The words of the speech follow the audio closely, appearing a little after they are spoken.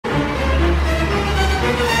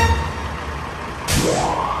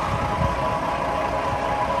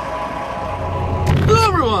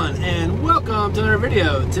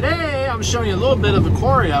video. Today I'm showing you a little bit of a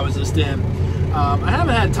quarry I was just in. I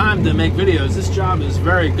haven't had time to make videos. This job is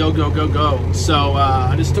very go. So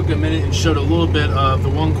I just took a minute and showed a little bit of the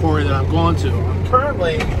one quarry that I'm going to. I'm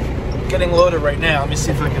currently getting loaded right now. Let me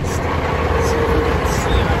see if I can see it.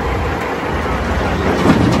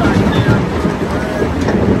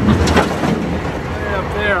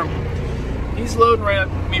 He's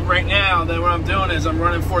loading me right now. Then what I'm doing is I'm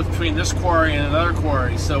running forth between this quarry and another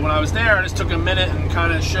quarry. So when I was there, I just took a minute and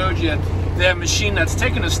kind of showed you they have a machine that's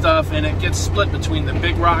taking the stuff and it gets split between the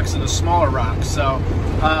big rocks and the smaller rocks. So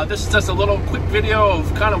this is just a little quick video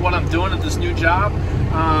of kind of what I'm doing at this new job.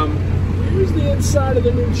 Here's the inside of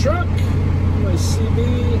the new truck, my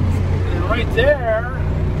CB, and right there,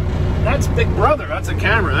 that's Big Brother. That's a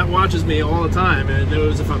camera that watches me all the time and it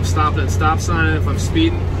knows if I'm stopping at stop sign, if I'm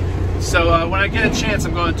speeding. So when I get a chance,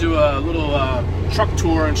 I'm going to do a little truck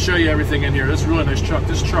tour and show you everything in here. This is a really nice truck.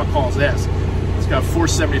 This truck hauls ass. It's got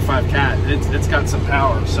 475 cat. It's got some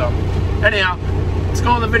power. So anyhow, let's go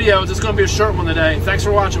on the video. It's going to be a short one today. Thanks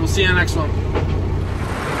for watching. We'll see you in the next one.